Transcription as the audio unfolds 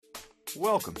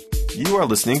Welcome. You are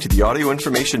listening to the Audio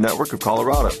Information Network of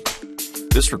Colorado.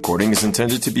 This recording is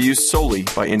intended to be used solely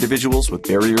by individuals with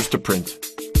barriers to print.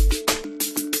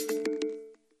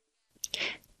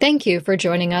 Thank you for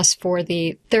joining us for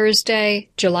the Thursday,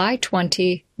 July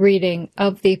 20 reading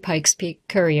of the Pikes Peak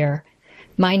Courier.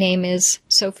 My name is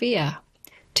Sophia.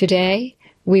 Today,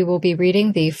 we will be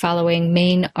reading the following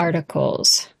main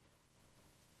articles.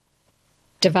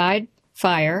 Divide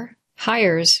Fire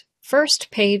hires first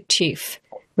paid chief,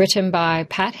 written by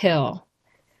Pat Hill.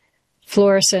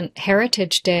 Fluorescent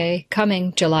Heritage Day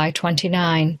coming July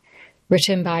 29,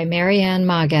 written by Marianne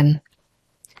Magen.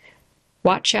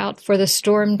 Watch Out for the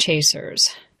Storm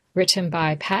Chasers, written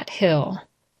by Pat Hill.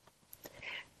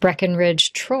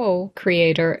 Breckenridge Troll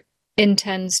creator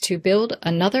intends to build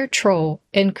another troll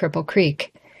in Cripple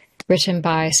Creek, written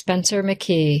by Spencer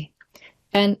McKee.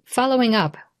 And following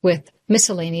up with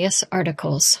miscellaneous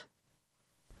articles.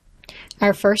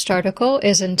 Our first article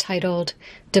is entitled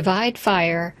Divide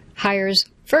Fire Hires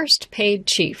First Paid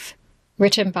Chief,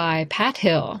 written by Pat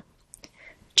Hill.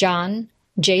 John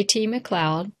J.T.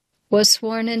 McLeod was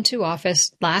sworn into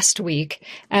office last week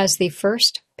as the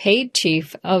first paid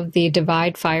chief of the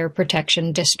Divide Fire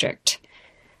Protection District.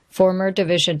 Former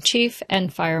division chief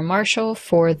and fire marshal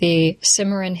for the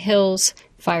Cimarron Hills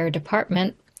Fire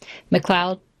Department,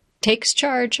 McLeod takes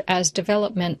charge as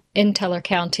development in Teller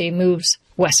County moves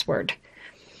westward.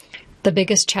 The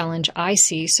biggest challenge I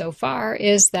see so far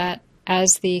is that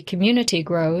as the community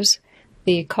grows,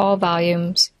 the call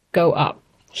volumes go up,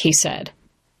 he said.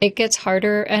 It gets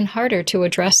harder and harder to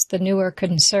address the newer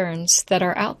concerns that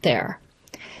are out there.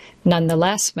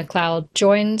 Nonetheless, McLeod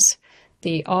joins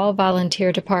the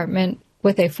all-volunteer department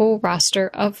with a full roster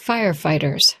of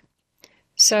firefighters.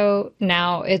 So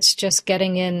now it's just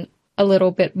getting in a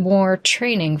little bit more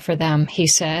training for them, he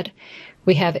said.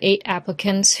 We have 8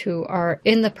 applicants who are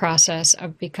in the process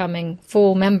of becoming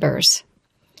full members.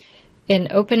 In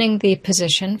opening the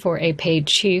position for a paid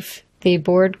chief, the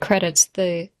board credits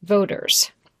the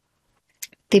voters.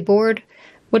 The board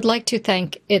would like to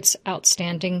thank its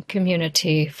outstanding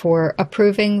community for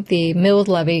approving the mill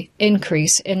levy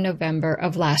increase in November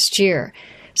of last year,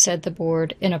 said the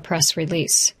board in a press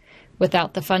release.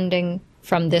 Without the funding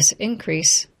from this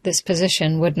increase, this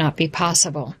position would not be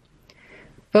possible.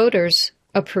 Voters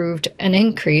approved an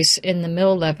increase in the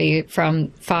mill levy from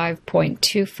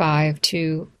 5.25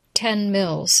 to 10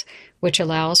 mills, which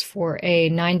allows for a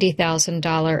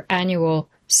 $90,000 annual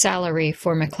salary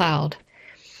for McLeod.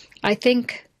 I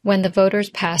think when the voters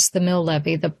passed the mill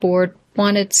levy, the board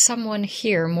wanted someone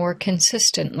here more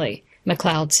consistently,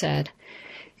 McLeod said.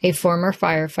 A former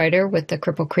firefighter with the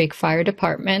Cripple Creek Fire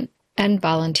Department and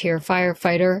volunteer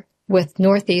firefighter with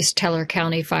Northeast Teller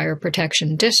County Fire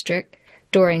Protection District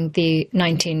during the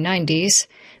 1990s,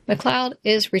 McLeod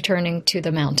is returning to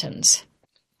the mountains.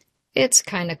 It's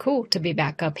kind of cool to be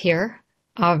back up here.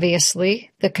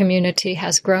 Obviously, the community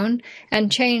has grown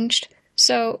and changed,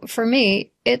 so for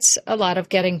me, it's a lot of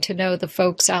getting to know the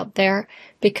folks out there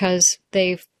because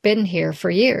they've been here for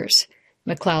years,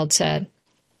 McLeod said.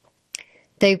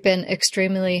 They've been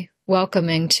extremely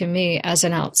welcoming to me as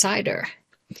an outsider.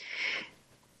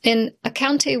 In a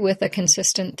county with a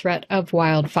consistent threat of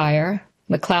wildfire,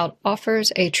 McLeod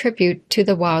offers a tribute to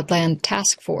the Wildland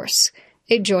Task Force,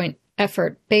 a joint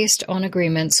effort based on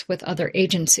agreements with other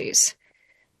agencies.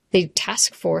 The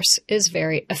task force is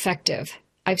very effective.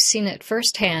 I've seen it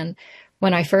firsthand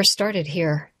when I first started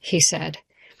here, he said.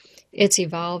 It's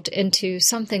evolved into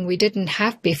something we didn't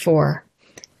have before.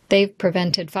 They've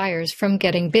prevented fires from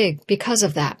getting big because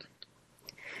of that.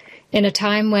 In a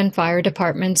time when fire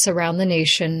departments around the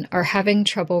nation are having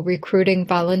trouble recruiting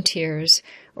volunteers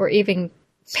or even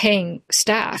paying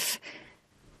staff,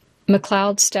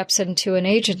 McLeod steps into an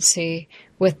agency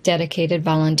with dedicated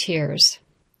volunteers.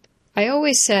 I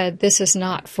always said this is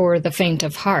not for the faint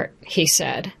of heart, he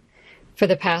said. For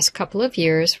the past couple of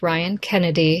years, Ryan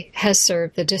Kennedy has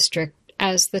served the district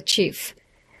as the chief.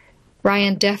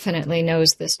 Ryan definitely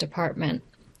knows this department,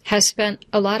 has spent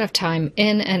a lot of time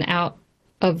in and out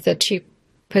of the chief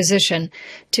position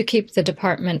to keep the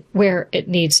department where it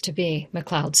needs to be,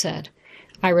 McLeod said.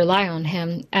 I rely on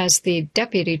him as the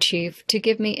deputy chief to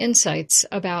give me insights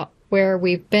about where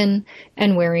we've been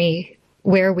and where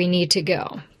we need to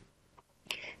go.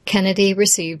 Kennedy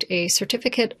received a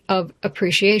certificate of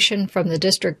appreciation from the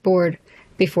district board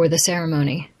before the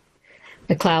ceremony.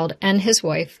 McLeod and his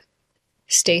wife,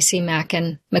 Stacy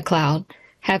Mackin McLeod,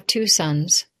 have 2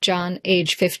 sons, John,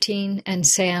 age 15, and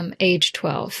Sam, age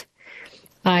 12.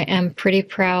 I am pretty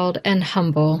proud and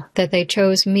humble that they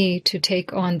chose me to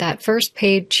take on that first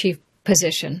paid chief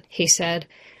position, he said.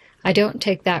 I don't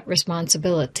take that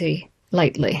responsibility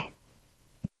lightly.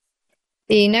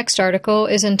 The next article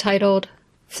is entitled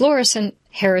Fluorescent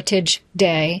Heritage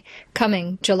Day,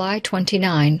 coming July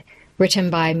 29, written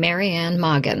by Marianne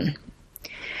Moggan.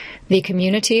 The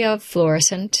community of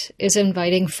Fluorescent is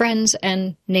inviting friends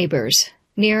and neighbors,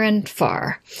 near and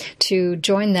far, to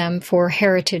join them for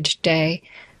Heritage Day,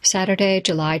 Saturday,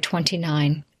 July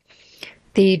 29.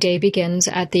 The day begins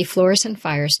at the Fluorescent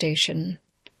Fire Station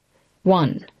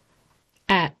 1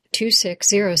 at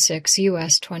 2606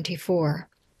 US 24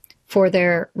 for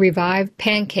their revived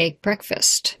pancake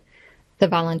breakfast. The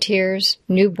volunteers,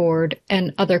 new board,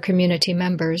 and other community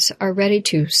members are ready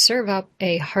to serve up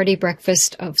a hearty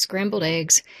breakfast of scrambled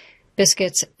eggs,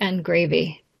 biscuits, and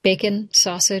gravy, bacon,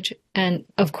 sausage, and,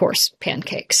 of course,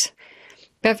 pancakes.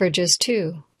 Beverages,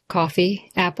 too: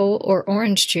 coffee, apple or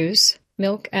orange juice,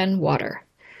 milk, and water.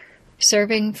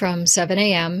 Serving from 7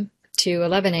 a.m. to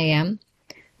 11 a.m.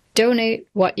 Donate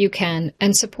what you can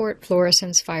and support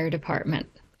Fluorescent's fire department.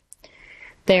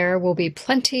 There will be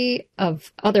plenty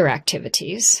of other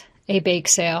activities: a bake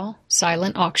sale,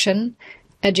 silent auction,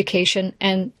 education,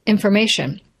 and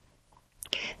information.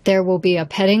 There will be a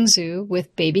petting zoo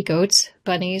with baby goats,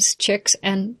 bunnies, chicks,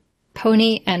 and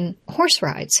pony and horse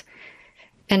rides,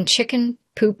 and chicken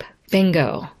poop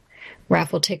bingo.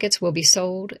 Raffle tickets will be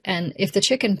sold, and if the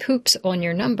chicken poops on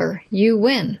your number, you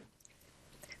win.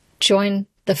 Join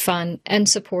the fun and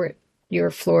support your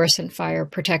Fluorescent Fire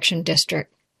Protection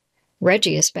District.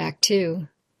 Reggie is back too,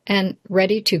 and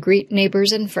ready to greet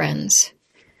neighbors and friends.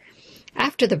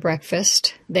 After the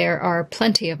breakfast, there are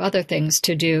plenty of other things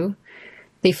to do.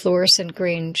 The Fluorescent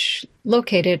Grange,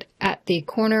 located at the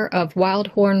corner of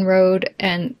Wildhorn Road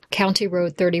and County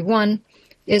Road 31,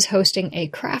 is hosting a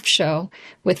craft show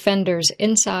with vendors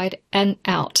inside and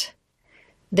out.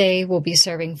 They will be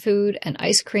serving food and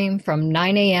ice cream from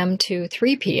 9 a.m. to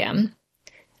 3 p.m.,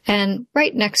 and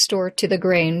right next door to the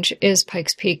Grange is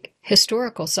Pikes Peak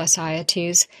Historical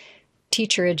Society's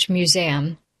Teacherage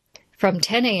Museum. From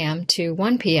 10 a.m. to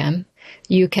 1 p.m.,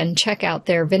 you can check out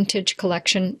their vintage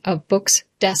collection of books,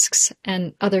 desks,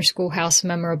 and other schoolhouse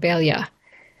memorabilia.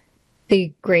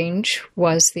 The Grange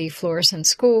was the Fluorescent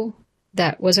school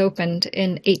that was opened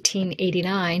in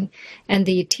 1889, and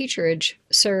the teacherage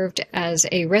served as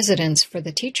a residence for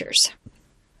the teachers.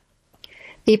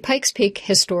 The Pikes Peak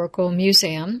Historical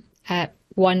Museum at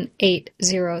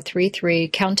 18033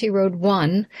 County Road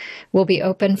 1 will be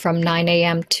open from 9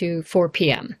 a.m. to 4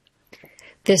 p.m.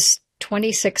 This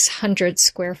 2,600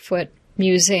 square foot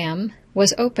museum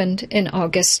was opened in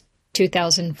August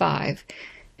 2005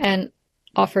 and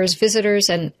offers visitors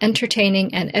an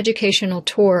entertaining and educational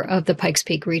tour of the Pikes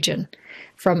Peak region,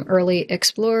 from early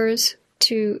explorers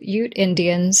to Ute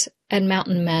Indians and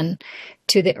mountain men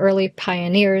to the early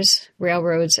pioneers,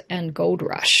 railroads, and gold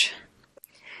rush.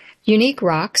 Unique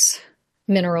rocks,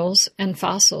 minerals, and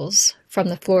fossils from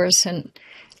the Fluorescent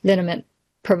lineament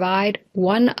provide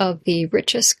one of the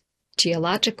richest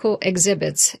geological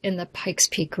exhibits in the Pikes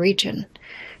Peak region.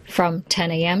 From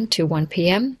 10 a.m. to 1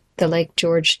 p.m., the Lake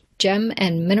George Gem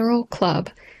and Mineral Club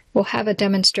will have a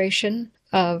demonstration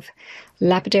of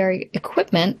lapidary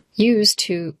equipment used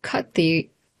to cut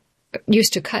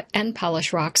and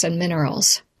polish rocks and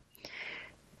minerals.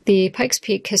 The Pikes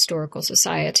Peak Historical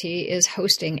Society is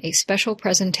hosting a special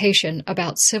presentation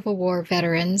about Civil War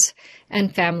veterans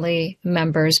and family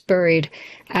members buried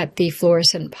at the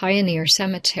Fluorescent Pioneer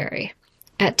Cemetery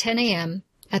at 10 a.m.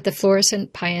 at the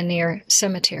Fluorescent Pioneer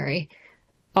Cemetery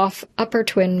off Upper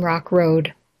Twin Rock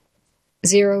Road,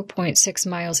 0.6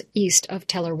 miles east of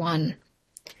Teller 1.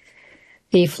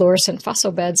 The Fluorescent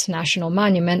Fossil Beds National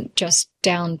Monument, just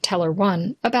down Teller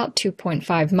 1, about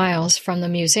 2.5 miles from the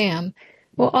museum,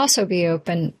 will also be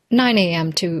open 9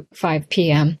 a.m. to 5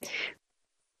 p.m.,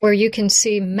 where you can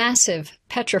see massive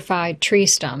petrified tree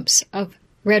stumps of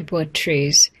redwood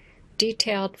trees,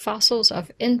 detailed fossils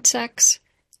of insects,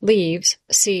 leaves,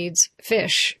 seeds,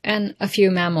 fish, and a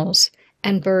few mammals,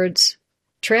 and birds,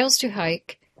 trails to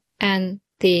hike, and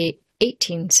the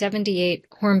 1878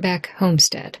 Hornbeck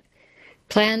Homestead.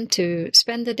 Plan to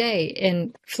spend the day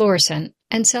in Fluorescent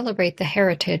and celebrate the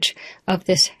heritage of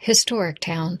this historic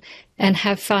town and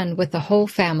have fun with the whole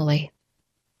family.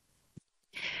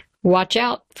 Watch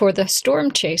out for the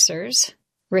Storm Chasers,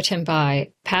 written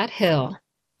by Pat Hill.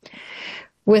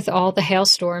 With all the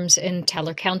hailstorms in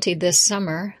Teller County this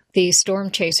summer, the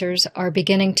storm chasers are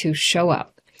beginning to show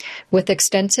up, with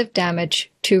extensive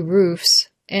damage to roofs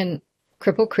in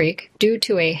Cripple Creek due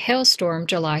to a hailstorm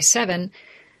July 7.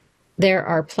 There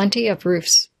are plenty of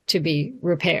roofs to be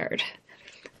repaired.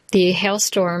 The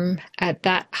hailstorm at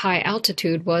that high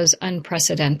altitude was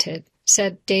unprecedented,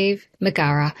 said Dave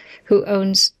Megara, who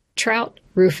owns Trout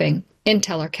Roofing in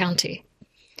Teller County.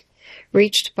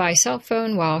 Reached by cell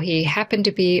phone while he happened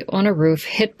to be on a roof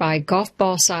hit by golf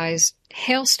ball-sized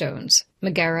hailstones,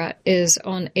 Megara is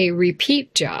on a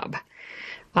repeat job.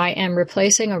 "I am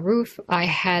replacing a roof I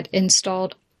had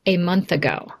installed a month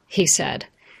ago," he said.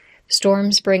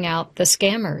 "Storms bring out the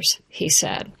scammers," he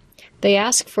said. "They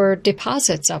ask for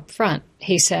deposits up front,"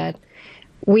 he said.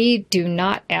 "We do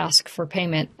not ask for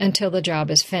payment until the job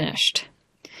is finished."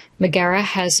 Megara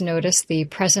has noticed the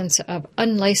presence of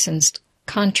unlicensed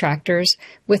contractors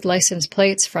with license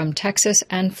plates from Texas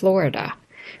and Florida,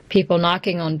 people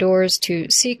knocking on doors to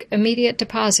seek immediate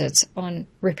deposits on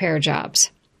repair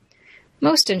jobs.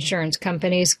 "Most insurance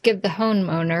companies give the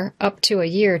homeowner up to a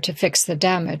year to fix the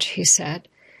damage," he said.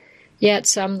 "Yet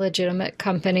some legitimate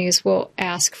companies will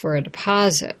ask for a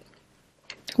deposit.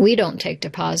 We don't take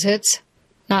deposits.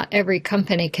 Not every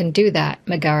company can do that,"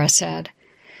 Megara said.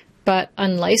 "But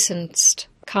unlicensed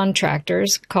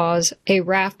contractors cause a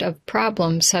raft of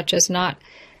problems such as not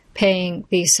paying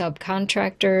the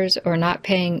subcontractors or not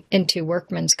paying into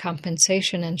workmen's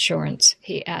compensation insurance,"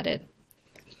 he added.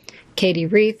 Katie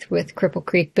Reith with Cripple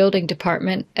Creek Building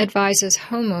Department advises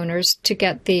homeowners to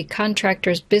get the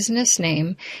contractor's business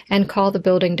name and call the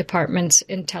building departments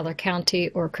in Teller County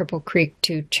or Cripple Creek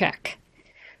to check.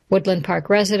 Woodland Park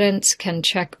residents can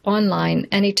check online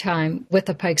anytime with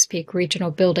the Pikes Peak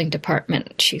Regional Building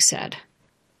Department, she said.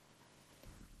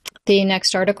 The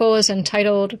next article is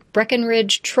entitled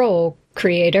 "Breckenridge Troll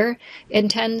Creator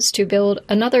Intends to Build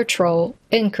Another Troll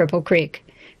in Cripple Creek,"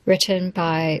 written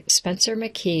by Spencer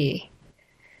McKee.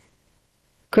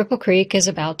 Cripple Creek is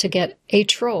about to get a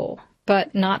troll,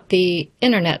 but not the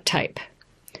internet type.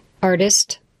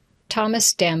 Artist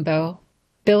Thomas Dambo,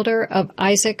 builder of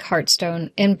Isaac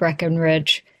Heartstone in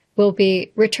Breckenridge, will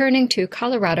be returning to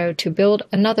Colorado to build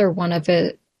another one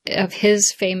of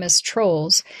his famous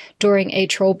trolls during a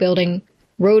troll building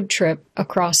road trip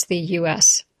across the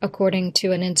U.S., according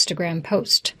to an Instagram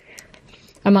post.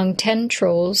 Among 10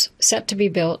 trolls set to be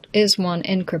built is one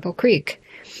in Cripple Creek.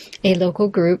 A local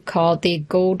group called the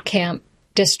Gold Camp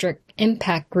District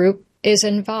Impact Group is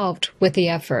involved with the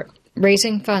effort,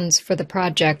 raising funds for the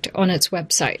project on its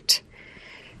website.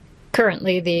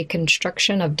 Currently, the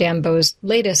construction of Dambo's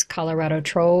latest Colorado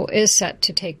troll is set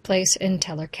to take place in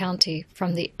Teller County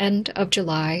from the end of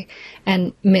July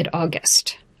and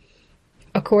mid-August.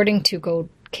 According to Gold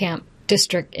Camp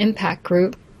District Impact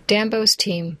Group, Dambo's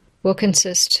team will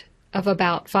consist of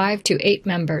about 5 to 8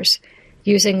 members,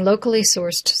 using locally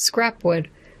sourced scrap wood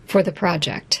for the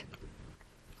project.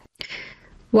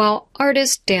 While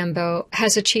artist Dambo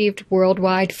has achieved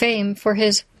worldwide fame for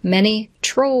his many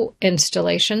troll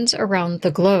installations around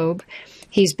the globe,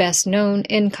 he's best known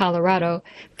in Colorado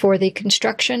for the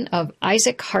construction of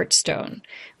Isaac Heartstone,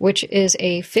 which is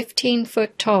a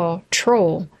 15-foot-tall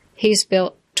troll he's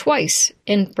built twice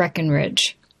in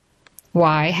Breckenridge.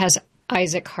 Why has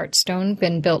Isaac Heartstone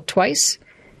been built twice?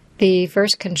 The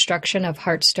first construction of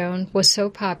Heartstone was so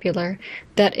popular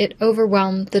that it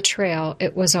overwhelmed the trail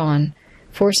it was on,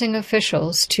 forcing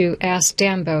officials to ask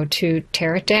Dambo to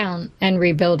tear it down and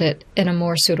rebuild it in a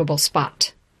more suitable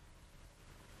spot.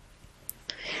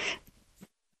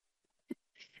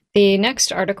 The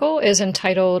next article is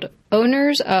entitled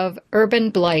 "Owners of Urban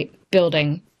Blight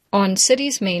Building on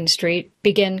City's Main Street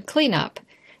Begin Cleanup,"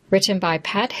 written by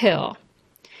Pat Hill.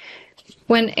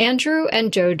 When Andrew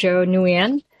and Jojo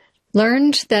Nguyen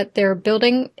learned that their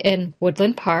building in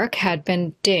Woodland Park had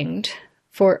been dinged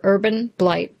for urban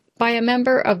blight by a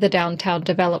member of the Downtown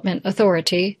Development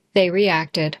Authority, they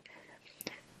reacted.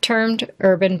 Termed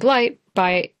urban blight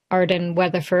by Arden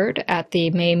Weatherford at the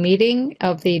May meeting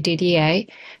of the DDA,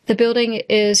 the building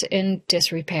is in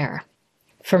disrepair.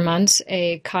 For months,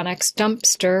 a Connex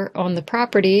dumpster on the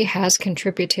property has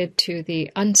contributed to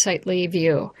the unsightly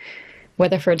view.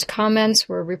 Weatherford's comments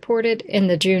were reported in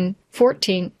the June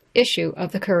 14 issue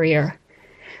of the Courier.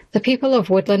 "The people of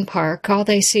Woodland Park, all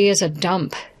they see is a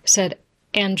dump," said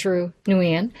Andrew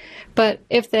Nguyen, "but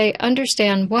if they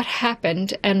understand what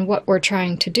happened and what we're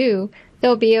trying to do,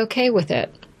 they'll be okay with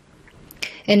it."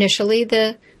 Initially,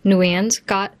 the Nguyens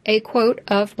got a quote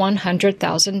of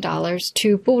 $100,000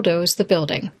 to bulldoze the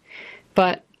building.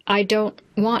 "But I don't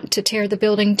want to tear the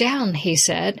building down," he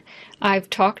said. "I've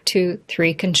talked to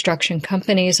 3 construction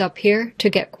companies up here to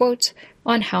get quotes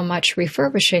on how much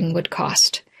refurbishing would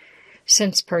cost.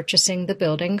 Since purchasing the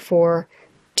building for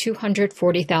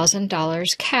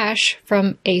 $240,000 cash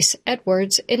from Ace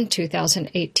Edwards in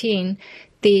 2018,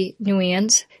 the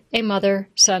Nguyens, a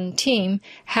mother-son team,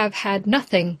 have had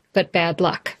nothing but bad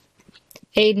luck."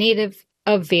 A native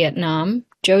of Vietnam,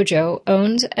 Jojo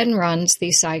owns and runs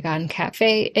the Saigon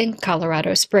Cafe in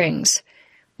Colorado Springs.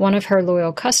 one of her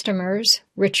loyal customers,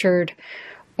 Richard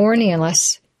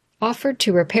Ornelas, offered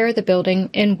to repair the building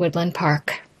in Woodland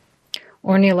Park.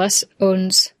 Ornelas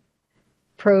owns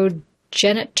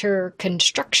Progenitor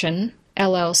Construction,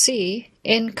 LLC,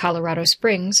 in Colorado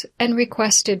Springs and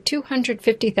requested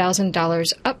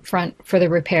 $250,000 upfront for the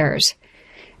repairs.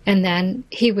 And then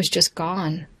he was just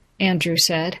gone, Andrew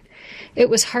said. It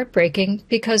was heartbreaking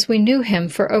because we knew him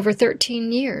for over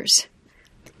 13 years.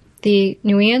 The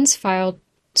Nguyen's filed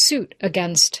suit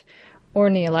against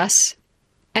Ornelas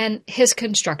and his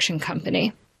construction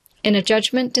company in a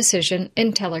judgment decision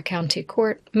in Teller County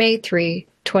Court, May 3,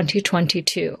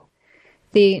 2022.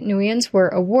 The Nguyens were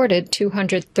awarded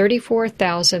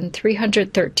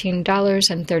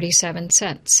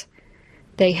 $234,313.37.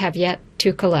 They have yet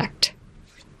to collect.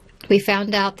 We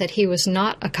found out that he was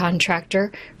not a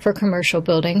contractor for commercial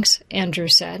buildings, Andrew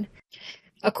said.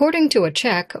 According to a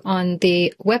check on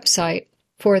the website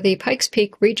for the Pikes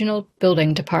Peak Regional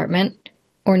Building Department,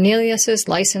 Ornelius's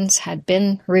license had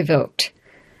been revoked.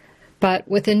 But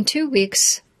within 2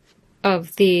 weeks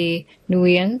of the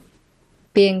Nguyen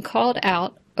being called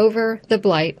out over the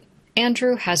blight,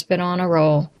 Andrew has been on a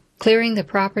roll, clearing the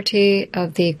property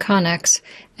of the Connex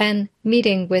and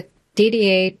meeting with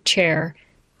DDA Chair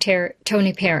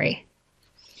Tony Perry.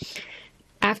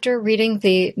 After reading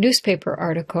the newspaper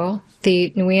article,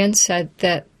 the Nguyen said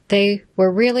that they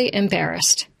were really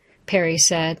embarrassed, Perry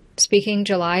said, speaking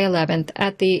July 11th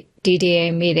at the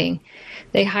DDA meeting.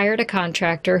 They hired a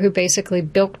contractor who basically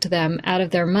bilked them out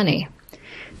of their money.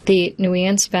 The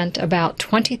Nguyen spent about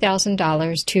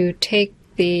 $20,000 to take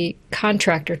the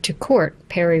contractor to court,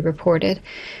 Perry reported.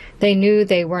 They knew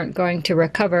they weren't going to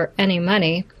recover any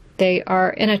money. They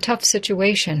are in a tough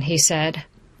situation, he said.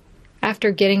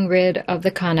 After getting rid of the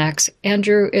Connex,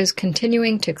 Andrew is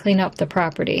continuing to clean up the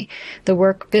property, the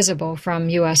work visible from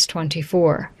US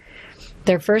 24.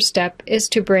 Their first step is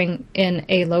to bring in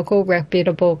a local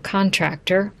reputable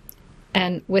contractor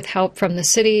and, with help from the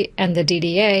city and the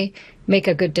DDA, make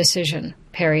a good decision,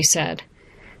 Perry said.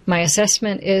 My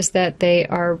assessment is that they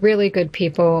are really good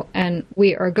people, and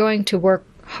we are going to work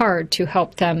hard to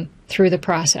help them through the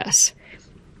process.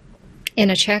 In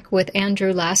a check with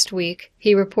Andrew last week,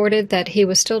 he reported that he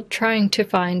was still trying to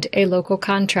find a local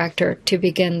contractor to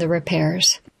begin the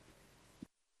repairs.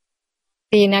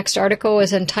 The next article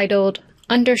is entitled,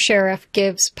 Undersheriff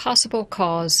Gives Possible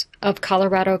Cause of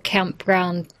Colorado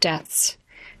Campground Deaths,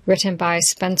 written by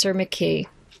Spencer McKee.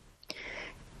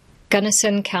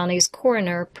 Gunnison County's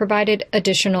coroner provided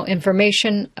additional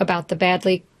information about the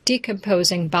badly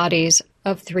decomposing bodies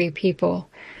of 3 people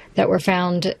that were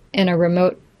found in a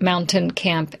remote mountain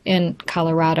camp in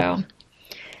Colorado.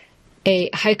 A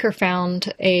hiker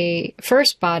found a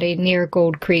first body near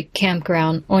Gold Creek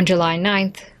Campground on July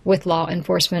 9th, with law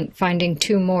enforcement finding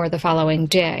 2 more the following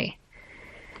day.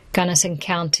 Gunnison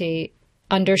County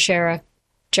Undersheriff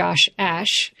Josh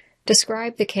Ash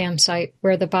described the campsite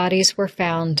where the bodies were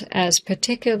found as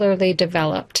particularly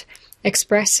developed,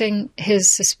 expressing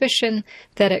his suspicion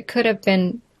that it could have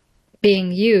been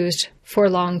being used for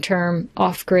long-term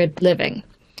off-grid living.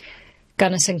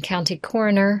 Gunnison County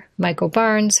Coroner Michael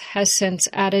Barnes has since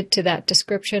added to that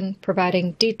description,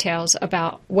 providing details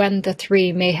about when the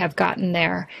 3 may have gotten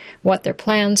there, what their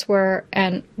plans were,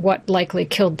 and what likely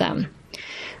killed them.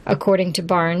 According to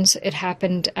Barnes, it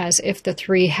happened as if the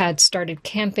 3 had started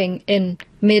camping in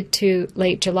mid to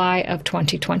late July of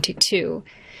 2022.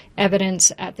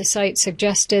 Evidence at the site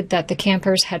suggested that the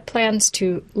campers had plans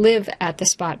to live at the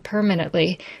spot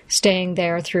permanently, staying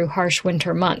there through harsh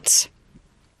winter months.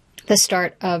 The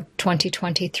start of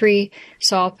 2023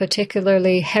 saw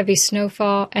particularly heavy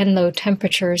snowfall and low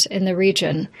temperatures in the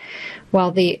region.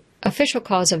 While the official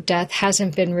cause of death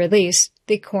hasn't been released,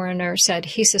 the coroner said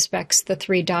he suspects the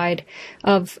 3 died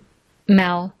of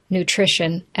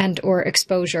malnutrition and or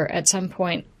exposure at some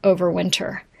point over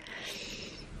winter.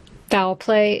 Foul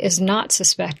play is not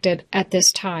suspected at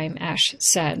this time, Ash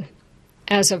said.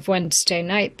 As of Wednesday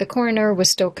night, the coroner was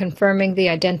still confirming the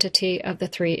identity of the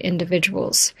 3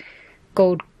 individuals.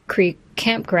 Gold Creek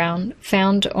Campground,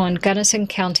 found on Gunnison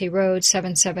County Road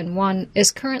 771,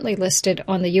 is currently listed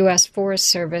on the U.S. Forest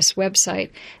Service website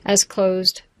as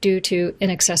closed due to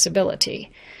inaccessibility.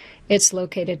 It's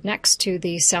located next to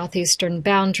the southeastern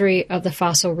boundary of the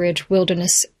Fossil Ridge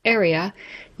Wilderness Area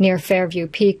near Fairview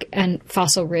Peak and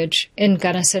Fossil Ridge in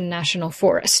Gunnison National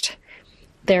Forest.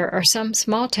 There are some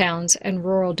small towns and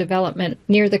rural development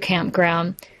near the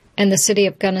campground, and the city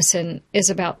of Gunnison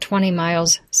is about 20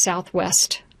 miles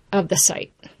southwest of the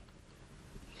site.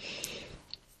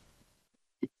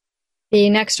 The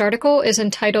next article is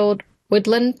entitled,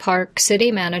 Woodland Park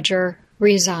City Manager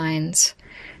Resigns,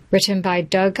 written by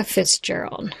Doug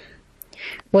Fitzgerald.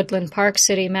 Woodland Park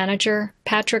City Manager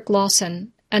Patrick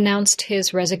Lawson announced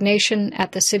his resignation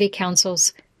at the City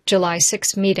Council's July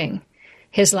 6 meeting.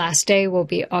 His last day will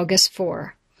be August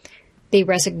 4. The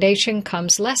resignation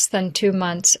comes less than 2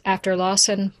 months after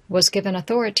Lawson was given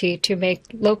authority to make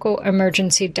local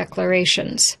emergency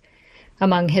declarations.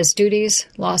 Among his duties,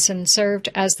 Lawson served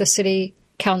as the City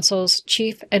Council's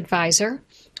chief advisor,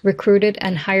 recruited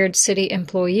and hired city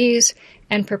employees,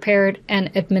 and prepared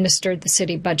and administered the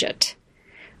city budget.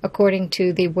 According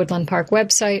to the Woodland Park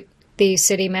website, the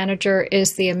city manager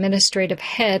is the administrative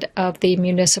head of the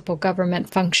municipal government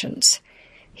functions.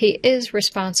 He is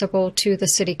responsible to the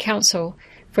City Council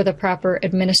for the proper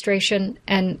administration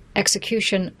and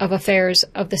execution of affairs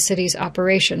of the city's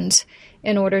operations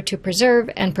in order to preserve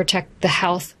and protect the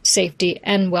health, safety,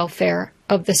 and welfare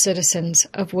of the citizens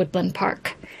of Woodland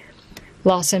Park.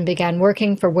 Lawson began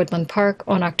working for Woodland Park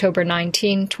on October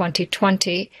 19,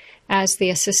 2020, as the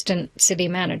assistant city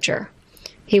manager.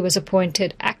 He was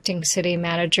appointed acting city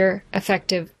manager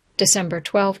effective December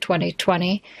 12,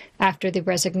 2020, after the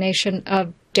resignation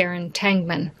of Darren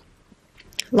Tangman.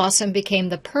 Lawson became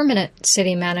the permanent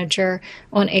city manager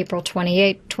on April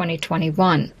 28,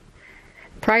 2021.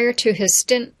 Prior to his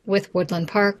stint with Woodland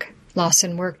Park,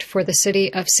 Lawson worked for the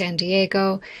City of San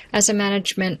Diego as a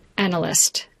management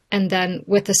analyst, and then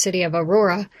with the City of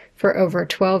Aurora for over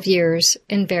 12 years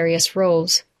in various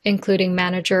roles, including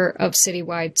manager of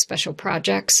citywide special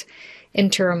projects,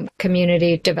 interim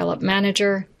community development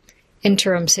manager,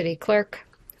 interim city clerk,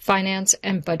 finance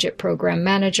and budget program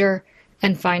manager,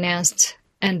 and finance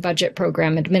and budget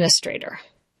program administrator.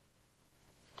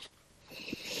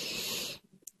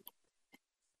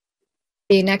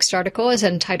 The next article is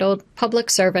entitled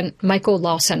Public Servant Michael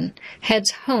Lawson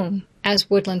Heads Home as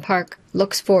Woodland Park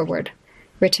Looks Forward,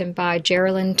 written by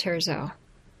Geraldine Terzo.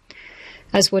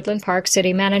 As Woodland Park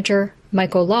City Manager,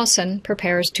 Michael Lawson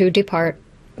prepares to depart.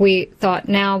 We thought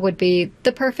now would be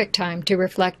the perfect time to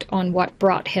reflect on what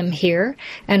brought him here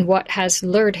and what has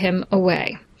lured him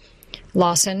away.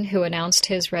 Lawson, who announced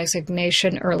his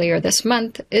resignation earlier this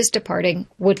month, is departing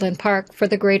Woodland Park for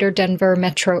the greater Denver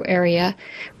metro area,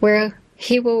 where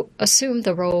he will assume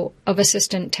the role of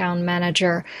Assistant Town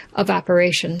Manager of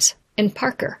Operations in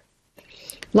Parker.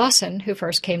 Lawson, who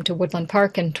first came to Woodland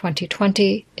Park in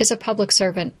 2020, is a public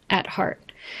servant at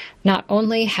heart. Not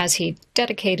only has he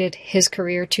dedicated his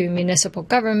career to municipal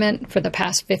government for the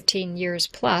past 15 years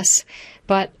plus,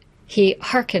 but he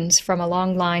hearkens from a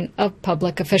long line of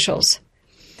public officials.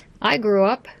 I grew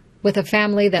up with a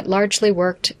family that largely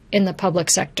worked in the public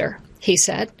sector, he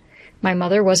said. My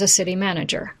mother was a city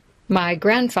manager. My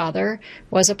grandfather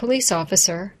was a police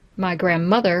officer. My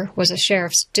grandmother was a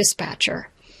sheriff's dispatcher.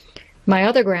 My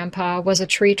other grandpa was a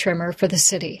tree trimmer for the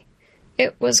city.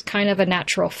 It was kind of a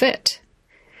natural fit.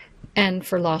 And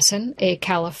for Lawson, a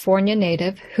California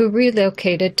native who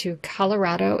relocated to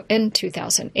Colorado in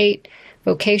 2008,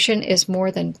 vocation is more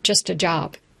than just a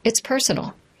job. It's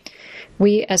personal.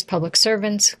 We as public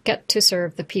servants get to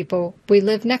serve the people we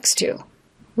live next to.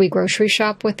 We grocery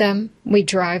shop with them. We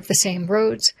drive the same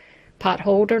roads,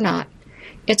 potholed or not.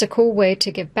 It's a cool way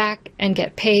to give back and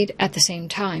get paid at the same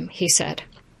time, he said.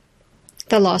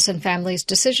 The Lawson family's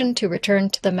decision to return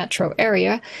to the metro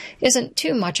area isn't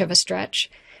too much of a stretch.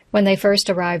 When they first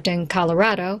arrived in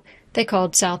Colorado, they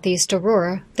called Southeast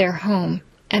Aurora their home,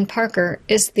 and Parker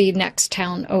is the next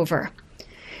town over.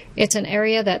 It's an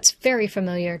area that's very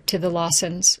familiar to the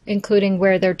Lawsons, including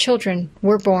where their children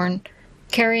were born,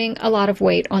 carrying a lot of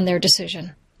weight on their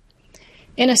decision.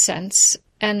 In a sense,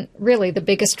 and really the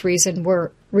biggest reason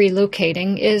we're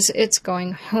relocating, is it's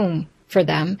going home for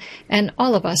them and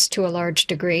all of us to a large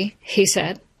degree, he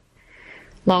said.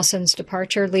 Lawson's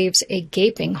departure leaves a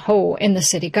gaping hole in the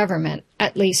city government,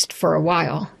 at least for a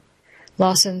while.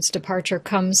 Lawson's departure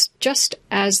comes just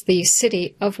as the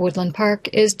city of Woodland Park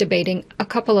is debating a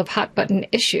couple of hot-button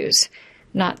issues,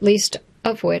 not least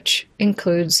of which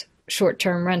includes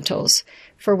short-term rentals,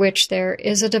 for which there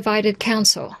is a divided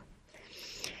council.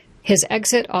 His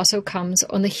exit also comes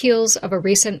on the heels of a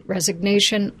recent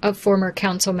resignation of former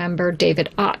council member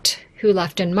David Ott, who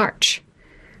left in March.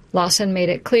 Lawson made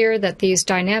it clear that these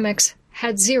dynamics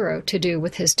had zero to do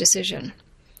with his decision.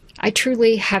 I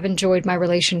truly have enjoyed my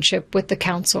relationship with the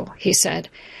council, he said.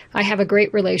 I have a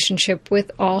great relationship with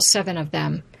all 7 of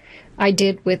them. I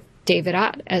did with David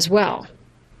Ott as well.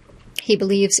 He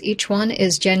believes each one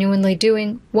is genuinely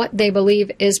doing what they believe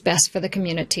is best for the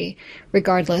community,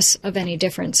 regardless of any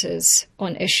differences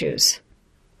on issues.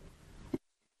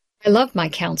 I love my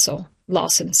council,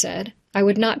 Lawson said. I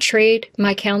would not trade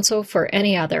my council for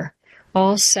any other.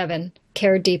 All 7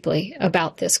 care deeply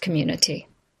about this community.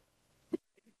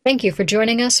 Thank you for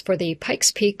joining us for the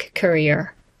Pikes Peak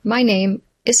Courier. My name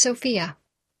is Sophia.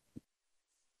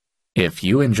 If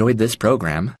you enjoyed this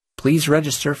program, please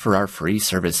register for our free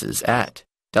services at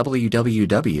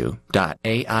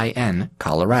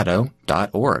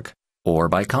www.aincolorado.org or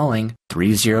by calling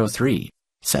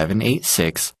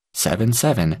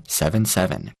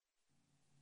 303-786-7777.